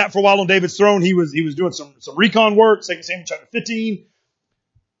Absalom sat for a while on David's throne, he was doing some recon work, 2 Samuel chapter 15.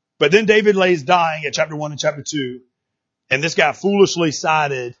 But then David lays dying at chapter 1 and chapter 2, and this guy foolishly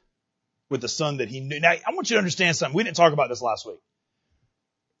sided with the son that he knew. Now, I want you to understand something. We didn't talk about this last week.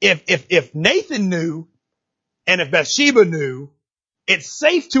 If Nathan knew, and if Bathsheba knew, it's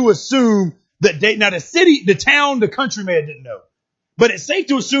safe to assume that now the town, the country man didn't know, but it's safe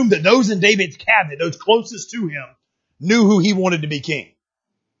to assume that those in David's cabinet, those closest to him, knew who he wanted to be king.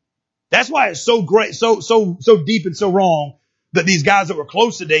 That's why it's so great, so deep and so wrong that these guys that were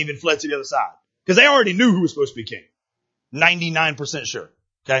close to David fled to the other side. Because they already knew who was supposed to be king. 99% sure.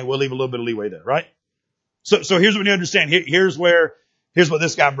 Okay, we'll leave a little bit of leeway there, right? So here's what you understand. Here's what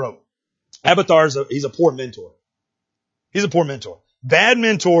this guy broke. Abiathar he's a poor mentor. He's a poor mentor. Bad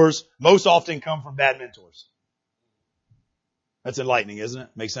mentors most often come from bad mentors. That's enlightening, isn't it?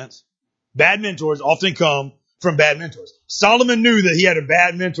 Makes sense? Bad mentors often come from bad mentors. Solomon knew that he had a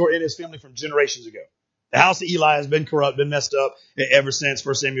bad mentor in his family from generations ago. The house of Eli has been corrupt, been messed up ever since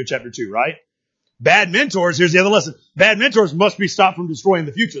 1 Samuel chapter 2, right? Bad mentors, here's the other lesson. Bad mentors must be stopped from destroying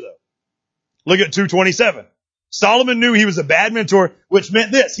the future though. Look at 2:27. Solomon knew he was a bad mentor, which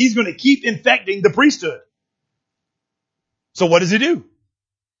meant this. He's going to keep infecting the priesthood. So what does he do?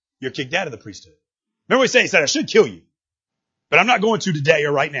 You're kicked out of the priesthood. Remember what he said? I should kill you, but I'm not going to today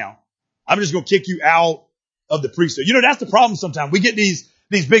or right now. I'm just going to kick you out of the priesthood. You know, that's the problem sometimes. We get these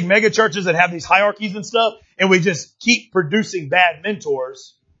big mega churches that have these hierarchies and stuff, and we just keep producing bad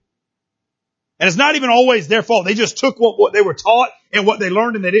mentors. And it's not even always their fault. They just took what they were taught and what they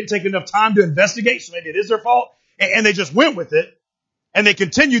learned, and they didn't take enough time to investigate. So maybe it is their fault. And they just went with it. And they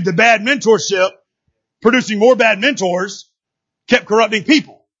continued the bad mentorship, producing more bad mentors, kept corrupting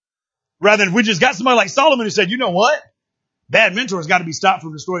people. Rather than we just got somebody like Solomon who said, you know what? Bad mentors got to be stopped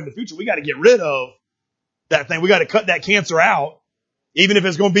from destroying the future. We got to get rid of that thing. We got to cut that cancer out. Even if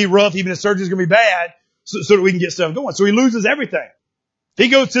it's going to be rough, even if surgery's going to be bad, so that we can get stuff going. So he loses everything. He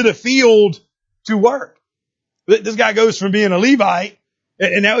goes to the field to work. This guy goes from being a Levite,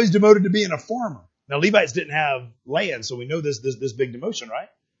 and now he's demoted to being a farmer. Now Levites didn't have land, so we know this big demotion, right?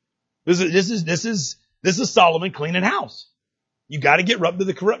 This is Solomon cleaning house. You got to get rid of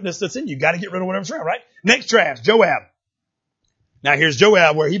the corruptness that's in you. You got to get rid of whatever's around, right? Next trash, Joab. Now here's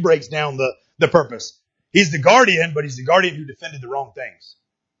Joab where he breaks down the purpose. He's the guardian, but he's the guardian who defended the wrong things.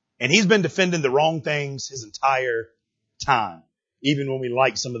 And he's been defending the wrong things his entire time, even when we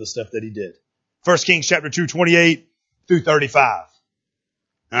like some of the stuff that he did. 1 Kings chapter 2, 28 through 35.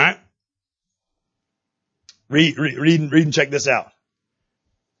 All right? Read and check this out.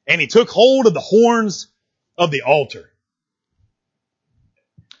 And he took hold of the horns of the altar.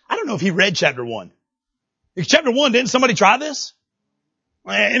 I don't know if he read chapter 1. In chapter 1, didn't somebody try this?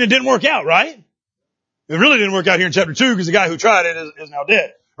 And it didn't work out, right? It really didn't work out here in chapter 2 because the guy who tried it is now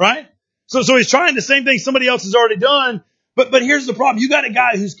dead, right? So he's trying the same thing somebody else has already done. But here's the problem. You got a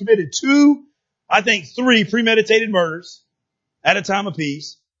guy who's committed 3 premeditated murders at a time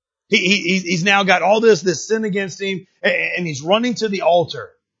apiece. He's now got all this sin against him, and he's running to the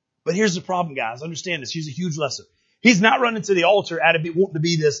altar. But here's the problem, guys. Understand this. Here's a huge lesson. He's not running to the altar out of wanting to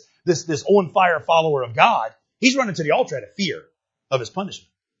be this on fire follower of God. He's running to the altar out of fear of his punishment.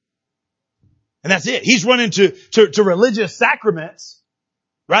 And that's it. He's running to religious sacraments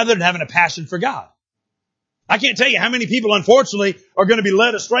rather than having a passion for God. I can't tell you how many people, unfortunately, are going to be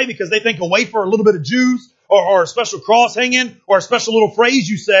led astray because they think a wafer or a little bit of juice or a special cross hanging or a special little phrase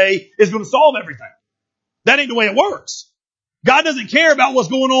you say is going to solve everything. That ain't the way it works. God doesn't care about what's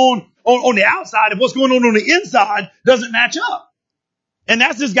going on the outside if what's going on the inside doesn't match up. And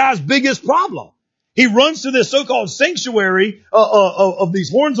that's this guy's biggest problem. He runs to this so-called sanctuary of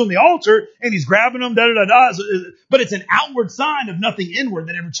these horns on the altar, and he's grabbing them, but it's an outward sign of nothing inward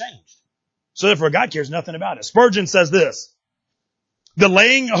that ever changed. So therefore, God cares nothing about it. Spurgeon says this: the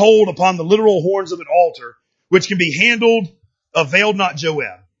laying hold upon the literal horns of an altar, which can be handled, availed not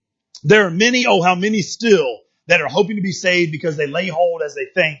Joab. There are many, oh how many still, that are hoping to be saved because they lay hold, as they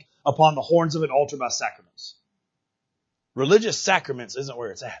think, upon the horns of an altar by sacraments. Religious sacraments isn't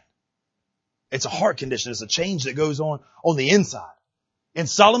where it's at. It's a heart condition. It's a change that goes on the inside. And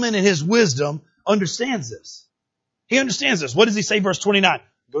Solomon in his wisdom understands this. He understands this. What does he say? Verse 29.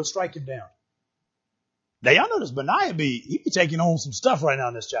 Go strike him down. Now y'all notice Benaiah he'd be taking on some stuff right now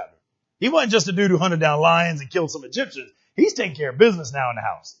in this chapter. He wasn't just a dude who hunted down lions and killed some Egyptians. He's taking care of business now in the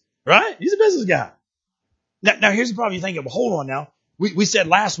house. Right? He's a business guy. Now here's the problem. You think, well, hold on now. We said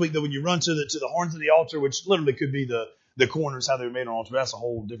last week that when you run to the horns of the altar, which literally could be the corners, how they were made on altar, that's a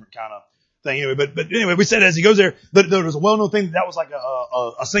whole different kind of thing anyway. But anyway, we said as he goes there, there was a well-known thing that was like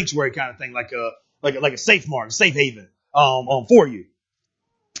a sanctuary kind of thing, like a safe mark, a safe haven, for you.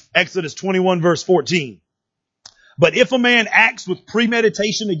 Exodus 21 verse 14. But if a man acts with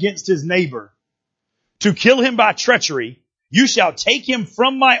premeditation against his neighbor to kill him by treachery, you shall take him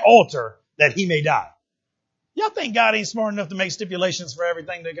from my altar that he may die. Y'all think God ain't smart enough to make stipulations for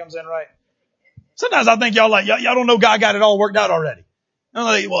everything that comes in, right? Sometimes I think y'all don't know God got it all worked out already. I'm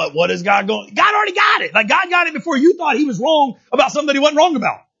like, what is God going? God already got it. Like God got it before you thought he was wrong about something that he wasn't wrong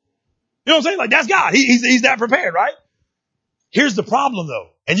about. You know what I'm saying? Like that's God. He's that prepared, right? Here's the problem though.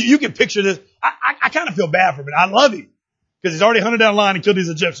 And you can picture this. I kind of feel bad for him. I love him because he's already hunted down a lion and killed these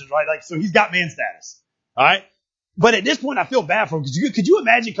Egyptians, right? Like, so he's got man status. All right. But at this point, I feel bad for him because could you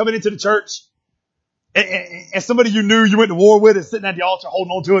imagine coming into the church and somebody you knew you went to war with is sitting at the altar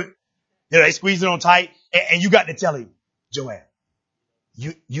holding on to it? You know, they squeeze it on tight and you got to tell him, Joanne,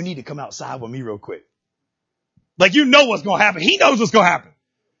 you need to come outside with me real quick. Like, you know what's going to happen. He knows what's going to happen.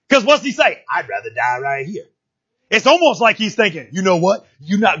 Because what's he say? I'd rather die right here. It's almost like he's thinking, you know what?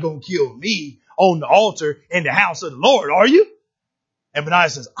 You're not going to kill me on the altar in the house of the Lord, are you? And Benaiah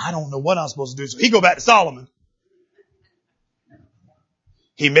says, I don't know what I'm supposed to do. So he go back to Solomon.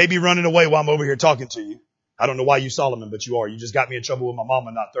 He may be running away while I'm over here talking to you. I don't know why you Solomon, but you are. You just got me in trouble with my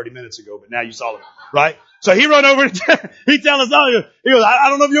mama not 30 minutes ago, but now you Solomon, right? So he run over and he tells Solomon, he goes, I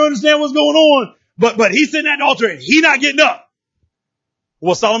don't know if you understand what's going on, but he's sitting at the altar and he not getting up.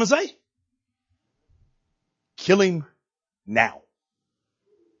 What Solomon say? Kill him now.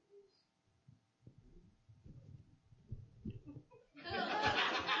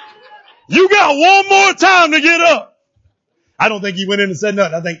 You got one more time to get up. I don't think he went in and said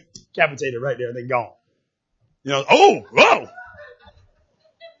nothing. I think decapitated right there. They gone. You know, whoa.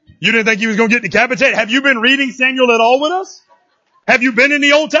 You didn't think he was going to get decapitated? Have you been reading Samuel at all with us? Have you been in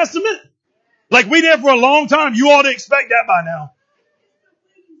the Old Testament? Like, we there for a long time. You ought to expect that by now.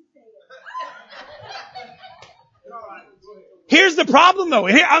 Here's the problem though.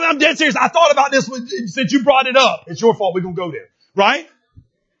 Here, I'm dead serious. I thought about this since you brought it up. It's your fault. We're going to go there. Right?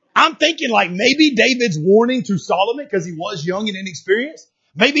 I'm thinking like maybe David's warning to Solomon because he was young and inexperienced.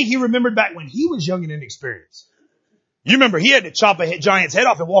 Maybe he remembered back when he was young and inexperienced. You remember he had to chop a giant's head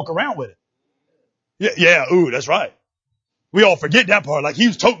off and walk around with it. Yeah. Ooh, that's right. We all forget that part. Like he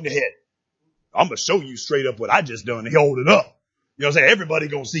was toting the head. I'm going to show you straight up what I just done. He hold it up. You know what I'm saying? Everybody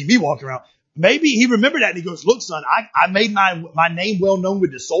going to see me walking around. Maybe he remembered that and he goes, look, son, I made my name well known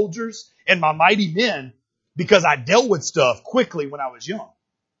with the soldiers and my mighty men because I dealt with stuff quickly when I was young.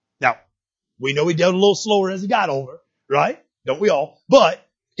 Now, we know he dealt a little slower as he got older, right? Don't we all? But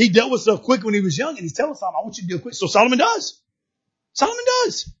he dealt with stuff quick when he was young and he's telling Solomon, I want you to deal quick. So Solomon does. Solomon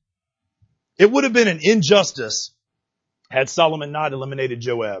does. It would have been an injustice had Solomon not eliminated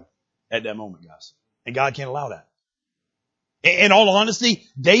Joab at that moment, guys. And God can't allow that. In all honesty,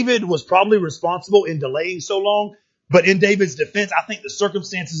 David was probably responsible in delaying so long, but in David's defense, I think the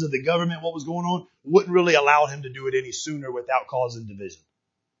circumstances of the government, what was going on, wouldn't really allow him to do it any sooner without causing division.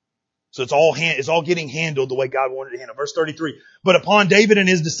 So it's all getting handled the way God wanted to handle. Verse 33, but upon David and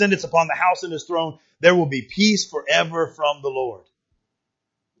his descendants, upon the house and his throne, there will be peace forever from the Lord.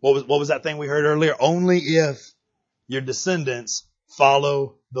 What was that thing we heard earlier? Only if your descendants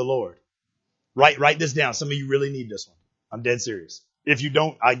follow the Lord. Write this down. Some of you really need this one. I'm dead serious. If you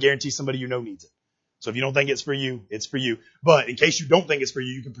don't, I guarantee somebody you know needs it. So if you don't think it's for you, it's for you. But in case you don't think it's for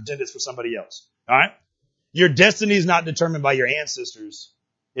you, you can pretend it's for somebody else. All right? Your destiny is not determined by your ancestors.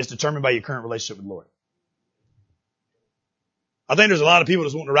 It's determined by your current relationship with the Lord. I think there's a lot of people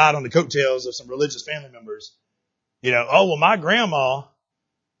that's wanting to ride on the coattails of some religious family members. You know, oh, well, my grandma,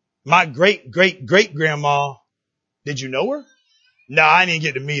 my great-great-great-grandma, did you know her? No, I didn't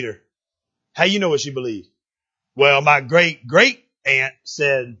get to meet her. How you know what she believed? Well, my great-great-aunt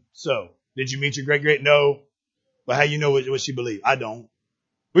said so. Did you meet your great-great? No. Well, how you know what she believed? I don't.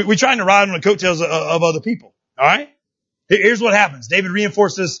 We're trying to ride on the coattails of other people. All right? Here's what happens. David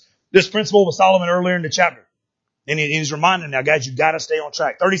reinforces this principle with Solomon earlier in the chapter. And he's reminding now, guys, you got to stay on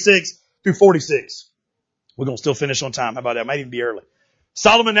track. 36 through 46. We're going to still finish on time. How about that? Might even be early.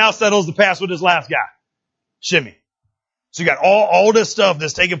 Solomon now settles the past with his last guy, Shimei. So you got all this stuff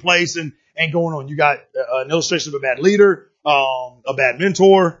that's taking place and going on. You got an illustration of a bad leader, a bad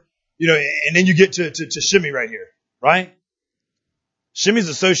mentor, you know, and then you get to Shimei right here, right? Shimei's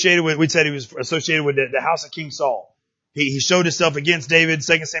associated with, we said he was associated with the house of King Saul. He showed himself against David,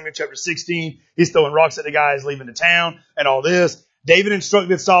 2 Samuel chapter 16. He's throwing rocks at the guys leaving the town and all this. David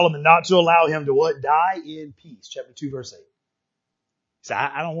instructed Solomon not to allow him to what? Die in peace. Chapter 2, verse 8. He said,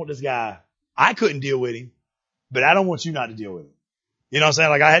 I don't want this guy. I couldn't deal with him, but I don't want you not to deal with him. You know what I'm saying?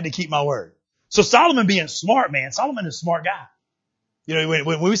 Like I had to keep my word. So Solomon being smart, man. Solomon is a smart guy. You know,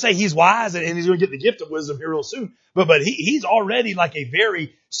 when we say he's wise and he's going to get the gift of wisdom here real soon, but he's already like a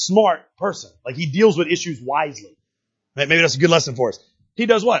very smart person. Like he deals with issues wisely. Maybe that's a good lesson for us. He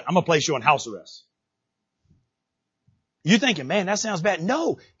does what? I'm going to place you on house arrest. You thinking, man, that sounds bad.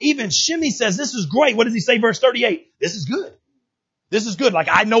 No, even Shimei says this is great. What does he say? Verse 38. This is good. This is good. Like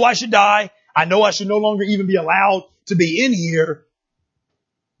I know I should die. I know I should no longer even be allowed to be in here.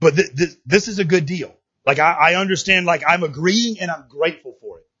 But this is a good deal. Like I understand, like I'm agreeing and I'm grateful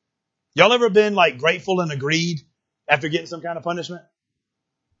for it. Y'all ever been like grateful and agreed after getting some kind of punishment?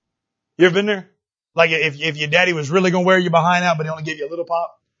 You ever been there? Like if your daddy was really going to wear you behind out, but he only gave you a little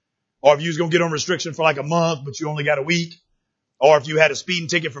pop. Or if you was going to get on restriction for like a month, but you only got a week. Or if you had a speeding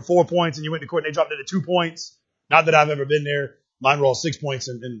ticket for 4 points and you went to court and they dropped it to 2 points. Not that I've ever been there. Mine were all 6 points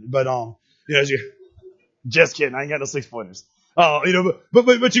but just kidding. I ain't got no 6-pointers.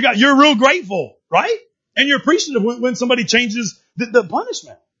 But you're real grateful, right? And you're appreciative when somebody changes the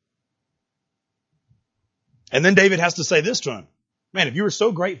punishment. And then David has to say this to him. Man, if you were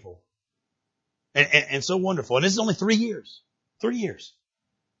so grateful and so wonderful, and this is only 3 years, 3 years.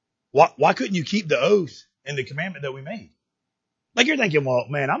 Why couldn't you keep the oath and the commandment that we made? Like you're thinking, well,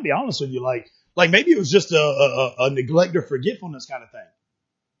 man, I'll be honest with you. Like maybe it was just a neglect or forgetfulness kind of thing.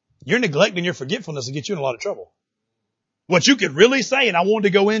 Your neglect and your forgetfulness will get you in a lot of trouble. What you could really say, and I wanted to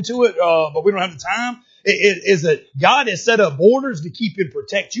go into it, but we don't have the time, is that God has set up borders to keep and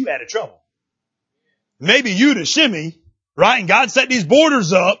protect you out of trouble. Maybe you to Shimmy, right? And God set these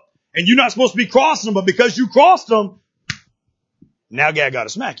borders up and you're not supposed to be crossing them, but because you crossed them, now God got to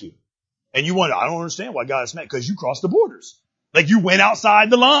smack you. And you wonder, I don't understand why God smacked, because you crossed the borders. Like you went outside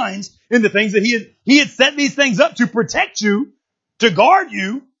the lines in the things that he had set these things up to protect you, to guard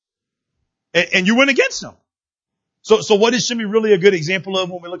you, and you went against them. So what is Shimei really a good example of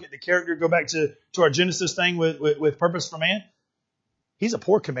when we look at the character? Go back to our Genesis thing with purpose for man. He's a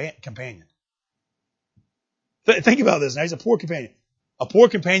poor companion. Think about this. Now he's a poor companion. A poor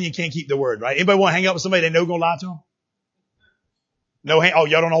companion can't keep the word, right? Anybody want to hang out with somebody they know gonna lie to them? No hand. Oh,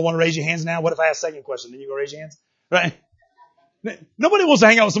 y'all don't all want to raise your hands now? What if I ask a second question? Then you go raise your hands? Right? Nobody wants to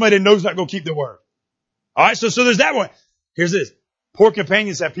hang out with somebody that knows not going to keep their word. All right. So there's that one. Here's this. Poor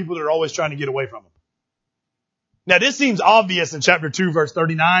companions have people that are always trying to get away from them. Now this seems obvious in chapter 2, verse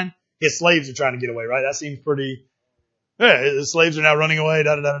 39. His slaves are trying to get away, right? That seems pretty, the slaves are now running away,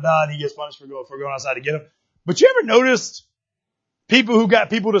 and he gets punished for going outside to get them. But you ever noticed people who got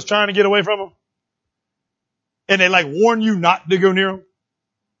people that's trying to get away from them? And they like warn you not to go near them?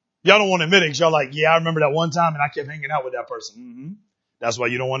 Y'all don't want to admit it because y'all like, yeah, I remember that one time and I kept hanging out with that person. Mm-hmm. That's why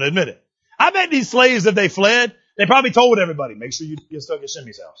you don't want to admit it. I bet these slaves, if they fled, they probably told everybody, make sure you get stuck at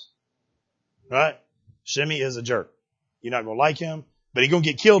Shimei's house. Right? Shimei is a jerk. You're not going to like him, but he's going to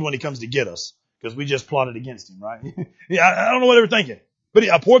get killed when he comes to get us because we just plotted against him, right? Yeah, I don't know what they were thinking. But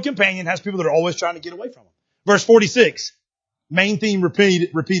a poor companion has people that are always trying to get away from him. Verse 46, main theme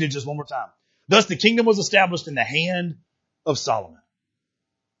repeated just one more time. Thus the kingdom was established in the hand of Solomon.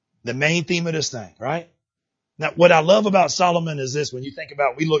 The main theme of this thing, right? Now, what I love about Solomon is this. When you think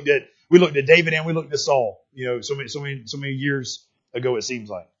about, we looked at David and we looked at Saul, so many years ago, it seems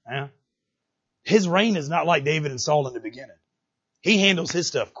like. Yeah? His reign is not like David and Saul in the beginning. He handles his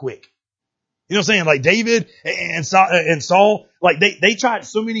stuff quick. You know what I'm saying? Like David and Saul, like they tried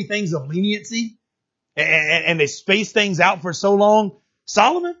so many things of leniency and they spaced things out for so long.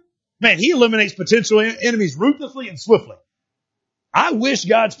 Solomon, man, he eliminates potential enemies ruthlessly and swiftly. I wish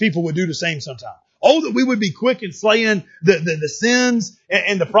God's people would do the same sometime. Oh, that we would be quick in slaying the sins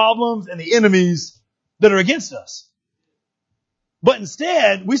and the problems and the enemies that are against us. But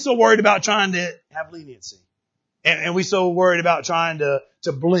instead, we're so worried about trying to have leniency. And we're so worried about trying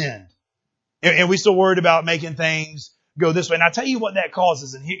to blend. And we're so worried about making things go this way. And I tell you what that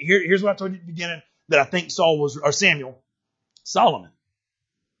causes. And here's what I told you at the beginning that I think Solomon.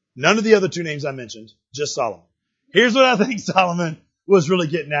 None of the other two names I mentioned, just Solomon. Here's what I think Solomon was really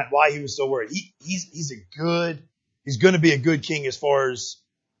getting at, why he was so worried. He's going to be a good king as far as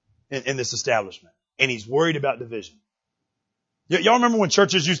in this establishment. And he's worried about division. Y'all remember when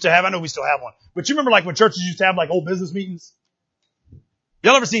churches used to have, I know we still have one, but you remember like when churches used to have like old business meetings?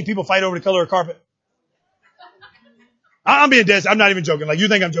 Y'all ever seen people fight over the color of carpet? I'm being dead. I'm not even joking. Like you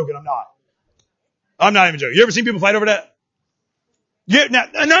think I'm joking. I'm not. I'm not even joking. You ever seen people fight over that? Yeah. Now,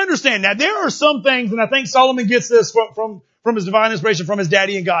 and I understand that there are some things, and I think Solomon gets this from his divine inspiration, from his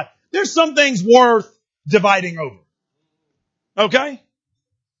daddy and God. There's some things worth dividing over. Okay?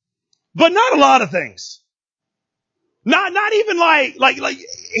 But not a lot of things. Not even like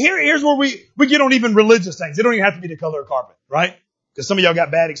here's where we get on even religious things. It don't even have to be the color of carpet, right? Because some of y'all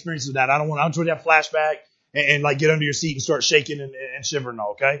got bad experiences with that. I don't want you to have flashback and like get under your seat and start shaking and shivering,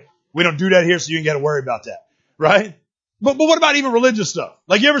 okay? We don't do that here, so you ain't got to worry about that, right? But what about even religious stuff?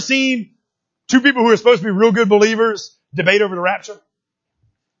 Like you ever seen two people who are supposed to be real good believers debate over the rapture?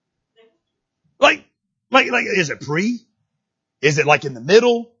 Like is it pre? Is it like in the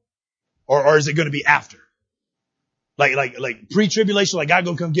middle? Or is it going to be after? Like pre-tribulation, like God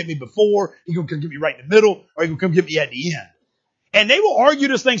gonna come get me before, He gonna come get me right in the middle, or He gonna come get me at the end. And they will argue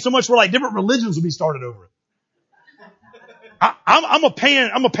this thing so much where like different religions will be started over it. I'm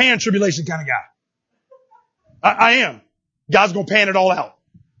a pan-tribulation kind of guy. I am. God's going to pan it all out.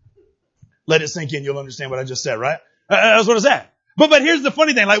 Let it sink in. You'll understand what I just said, right? That's what I said. But here's the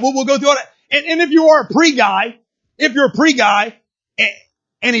funny thing. Like, we'll go through all that. And if you are a pre-guy,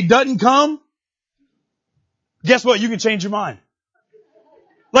 and he doesn't come, guess what? You can change your mind.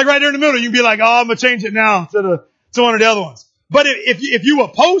 Like right there in the middle, you can be like, oh, I'm going to change it now to one of the other ones. But if you a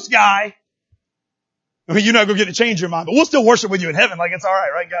post guy, I mean, you're not going to get to change your mind, but we'll still worship with you in heaven. Like it's all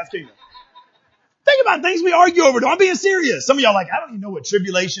right, right? God's kingdom. Think about things we argue over. I'm being serious. Some of y'all are like, I don't even know what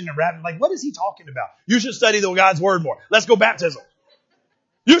tribulation and rapture, like, what is he talking about? You should study God's word more. Let's go baptism.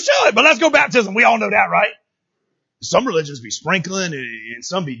 You should, but let's go baptism. We all know that, right? Some religions be sprinkling and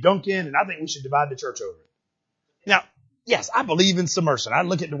some be dunking, and I think we should divide the church over it. Now, yes, I believe in submersion. I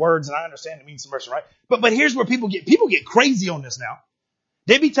look at the words and I understand it means submersion, right? But here's where people get crazy on this now.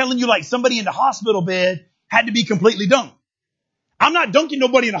 They be telling you like somebody in the hospital bed had to be completely dunked. I'm not dunking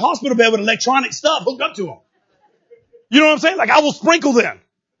nobody in a hospital bed with electronic stuff hooked up to them. You know what I'm saying? Like I will sprinkle them,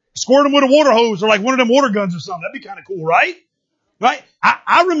 squirt them with a water hose or like one of them water guns or something. That'd be kind of cool, right? Right?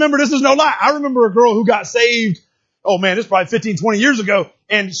 I remember, this is no lie, I remember a girl who got saved, oh man, this is probably 15, 20 years ago,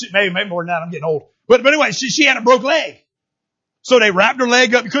 and maybe more than that, I'm getting old. But anyway, she had a broke leg. So they wrapped her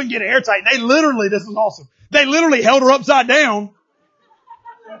leg up, you couldn't get it airtight. They literally, this is awesome, they literally held her upside down,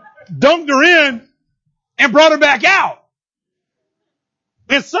 dunked her in, and brought her back out.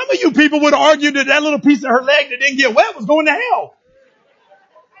 And some of you people would argue that little piece of her leg that didn't get wet was going to hell.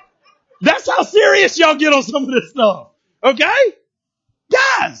 That's how serious y'all get on some of this stuff. Okay?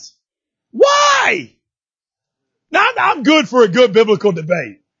 Guys, why? Now, I'm good for a good biblical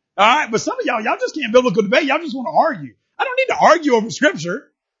debate. All right? But some of y'all just can't biblical debate. Y'all just want to argue. I don't need to argue over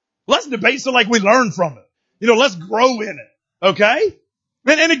scripture. Let's debate so like we learn from it. You know, let's grow in it. Okay?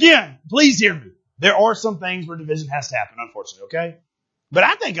 And again, please hear me. There are some things where division has to happen, unfortunately. Okay? But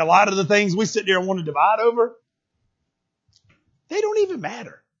I think a lot of the things we sit there and want to divide over, they don't even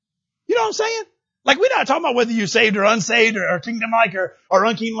matter. You know what I'm saying? Like, we're not talking about whether you're saved or unsaved or kingdom-like or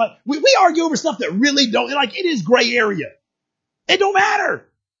unkingdom-like. We argue over stuff that really don't, like, it is gray area. It don't matter.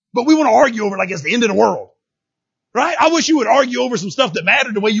 But we want to argue over it like it's the end of the world. Right? I wish you would argue over some stuff that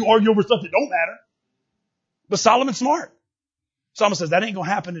mattered the way you argue over stuff that don't matter. But Solomon's smart. Solomon says, that ain't going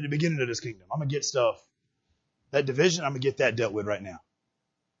to happen at the beginning of this kingdom. I'm going to get stuff. That division, I'm going to get that dealt with right now.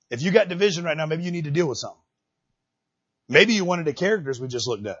 If you got division right now, maybe you need to deal with something. Maybe you're one of the characters we just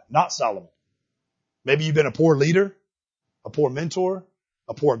looked at, not Solomon. Maybe you've been a poor leader, a poor mentor,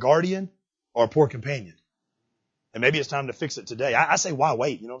 a poor guardian, or a poor companion. And maybe it's time to fix it today. I say, why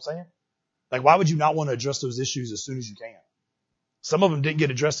wait? You know what I'm saying? Like, why would you not want to address those issues as soon as you can? Some of them didn't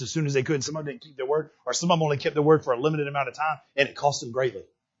get addressed as soon as they could. Some of them didn't keep their word, or some of them only kept their word for a limited amount of time, and it cost them greatly.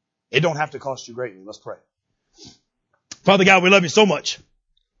 It don't have to cost you greatly. Let's pray. Father God, we love you so much.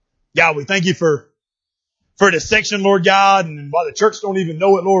 God, we thank you for this section, Lord God, and while the church don't even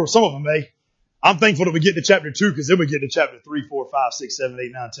know it, Lord, some of them may. I'm thankful that we get to chapter 2 because then we get to chapter 3, 4, 5, 6, 7,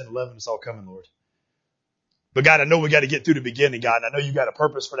 8, 9, 10, 11. It's all coming, Lord. But God, I know we got to get through the beginning, God. And I know you got a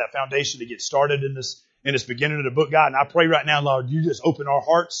purpose for that foundation to get started in this beginning of the book, God. And I pray right now, Lord, you just open our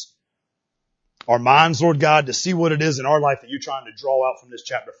hearts, our minds, Lord God, to see what it is in our life that you're trying to draw out from this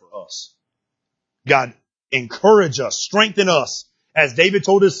chapter for us. God, encourage us, strengthen us, as David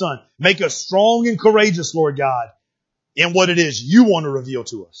told his son, make us strong and courageous, Lord God, in what it is you want to reveal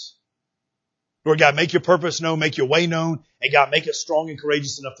to us. Lord God, make your purpose known, make your way known, and God, make us strong and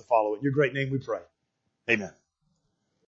courageous enough to follow it. In your great name we pray. Amen.